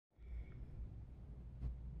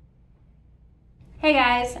Hey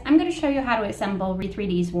guys, I'm going to show you how to assemble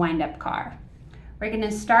Re3D's wind-up car. We're going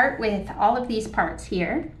to start with all of these parts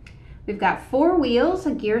here. We've got 4 wheels,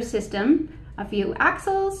 a gear system, a few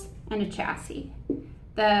axles, and a chassis.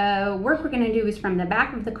 The work we're going to do is from the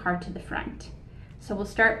back of the car to the front. So we'll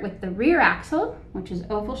start with the rear axle, which is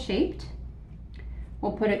oval shaped.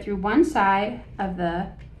 We'll put it through one side of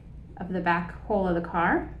the back hole of the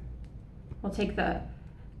car. We'll take the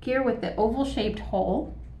gear with the oval shaped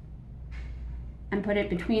hole and put it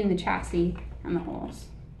between the chassis and the holes.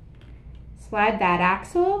 Slide that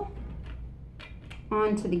axle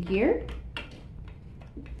onto the gear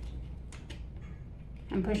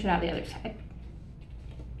and push it out the other side.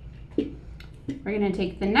 We're going to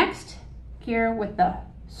take the next gear with the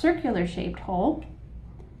circular shaped hole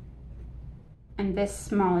and this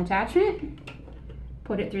small attachment,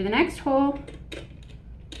 put it through the next hole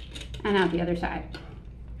and out the other side.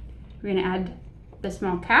 We're going to add the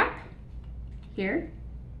small cap here,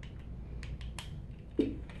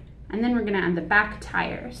 and then we're going to add the back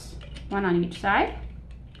tires, one on each side.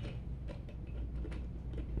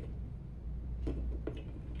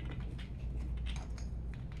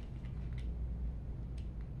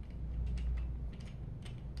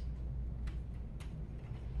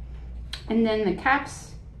 And then the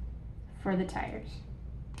caps for the tires.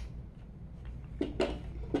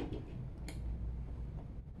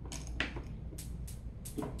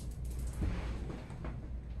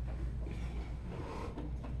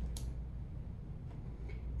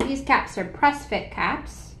 These caps are press fit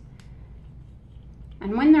caps,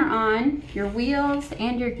 and when they're on, your wheels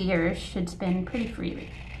and your gears should spin pretty freely.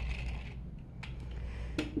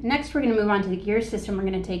 Next, we're going to move on to the gear system. We're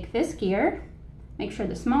going to take this gear, make sure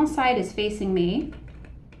the small side is facing me,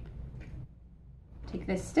 take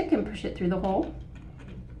this stick and push it through the hole,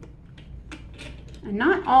 and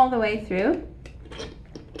not all the way through.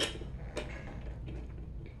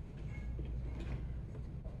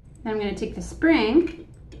 Then I'm going to take the spring,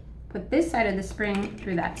 put this side of the spring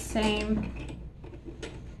through that same,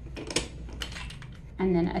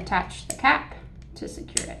 and then attach the cap to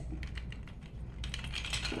secure it.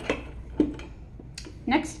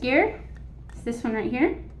 Next gear is this one right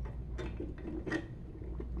here.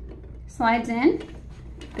 Slides in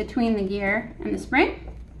between the gear and the spring,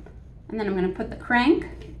 and then I'm going to put the crank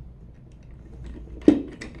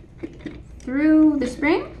through the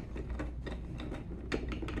spring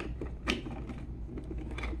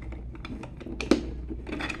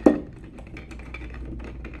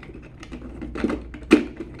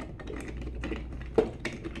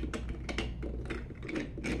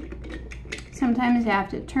Sometimes you have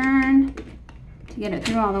to turn to get it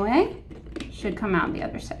through all the way. It should come out the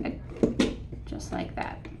other side, just like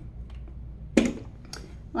that.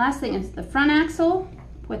 Last thing is the front axle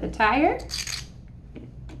with a tire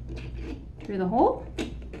through the hole,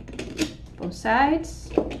 both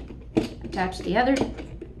sides, attach the other,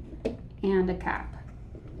 and a cap.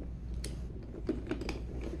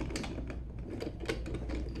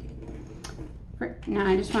 Now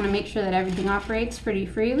I just want to make sure that everything operates pretty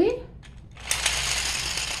freely.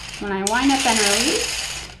 When I wind up and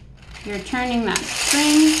release, you're turning that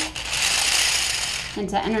spring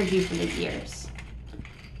into energy for the gears.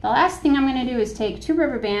 The last thing I'm going to do is take 2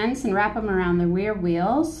 rubber bands and wrap them around the rear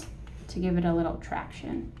wheels to give it a little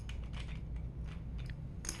traction.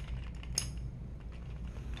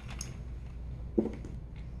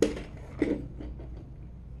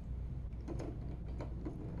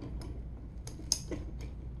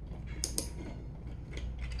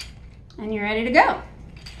 And you're ready to go.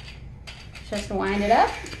 Just wind it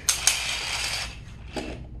up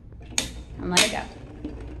and let it go.